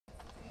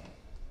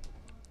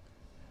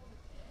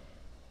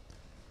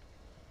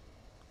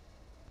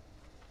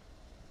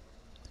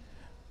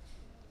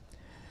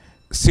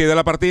Se da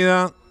la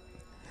partida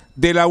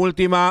de la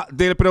última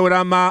del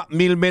programa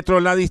 1000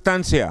 metros la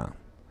distancia.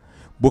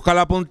 Busca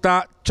la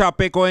punta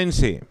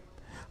Chapecoense.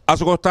 A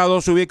su costado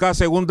se ubica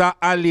segunda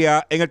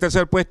Alia. En el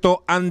tercer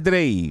puesto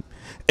Andrei.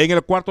 En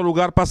el cuarto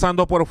lugar,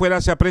 pasando por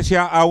fuera, se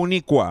aprecia a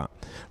Unicua.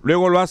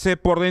 Luego lo hace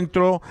por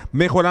dentro,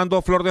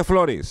 mejorando Flor de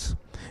Flores.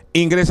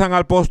 Ingresan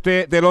al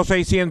poste de los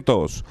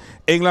 600.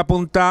 En la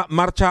punta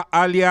marcha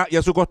Alia y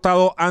a su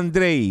costado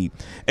Andrei.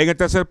 En el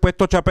tercer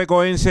puesto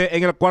Chapecoense.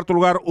 En el cuarto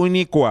lugar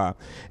Unicua.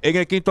 En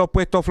el quinto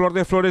puesto Flor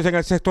de Flores. En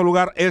el sexto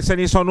lugar El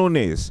Cenizo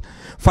Núñez.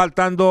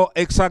 Faltando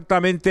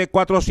exactamente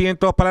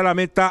 400 para la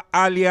meta.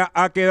 Alia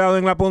ha quedado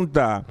en la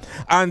punta.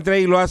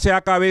 Andrei lo hace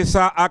a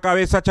cabeza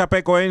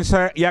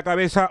Chapecoense y a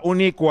cabeza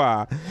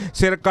Unicua.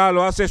 Cerca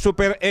lo hace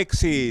Super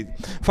Exit.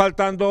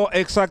 Faltando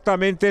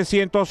exactamente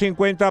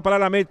 150 para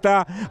la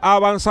meta.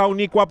 Avanza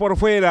Unicua por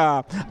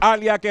fuera.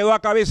 Alia quedó a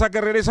cabeza,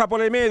 que regresa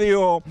por el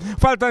medio.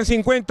 Faltan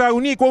 50.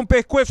 Unicua un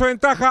pescuezo de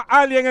ventaja.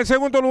 Alia en el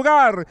segundo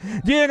lugar.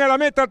 Llegan a la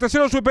meta.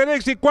 Tercero Super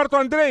Exit. Cuarto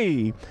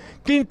Andrei.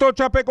 Quinto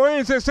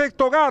Chapecoense.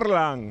 Sexto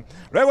Garland.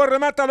 Luego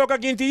remata Loca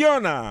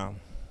Quintillona.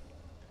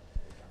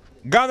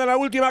 Gana la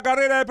última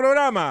carrera del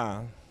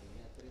programa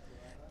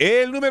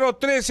el número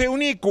 13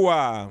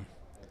 Unicua,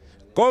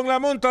 con la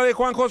monta de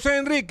Juan José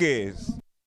Enríquez.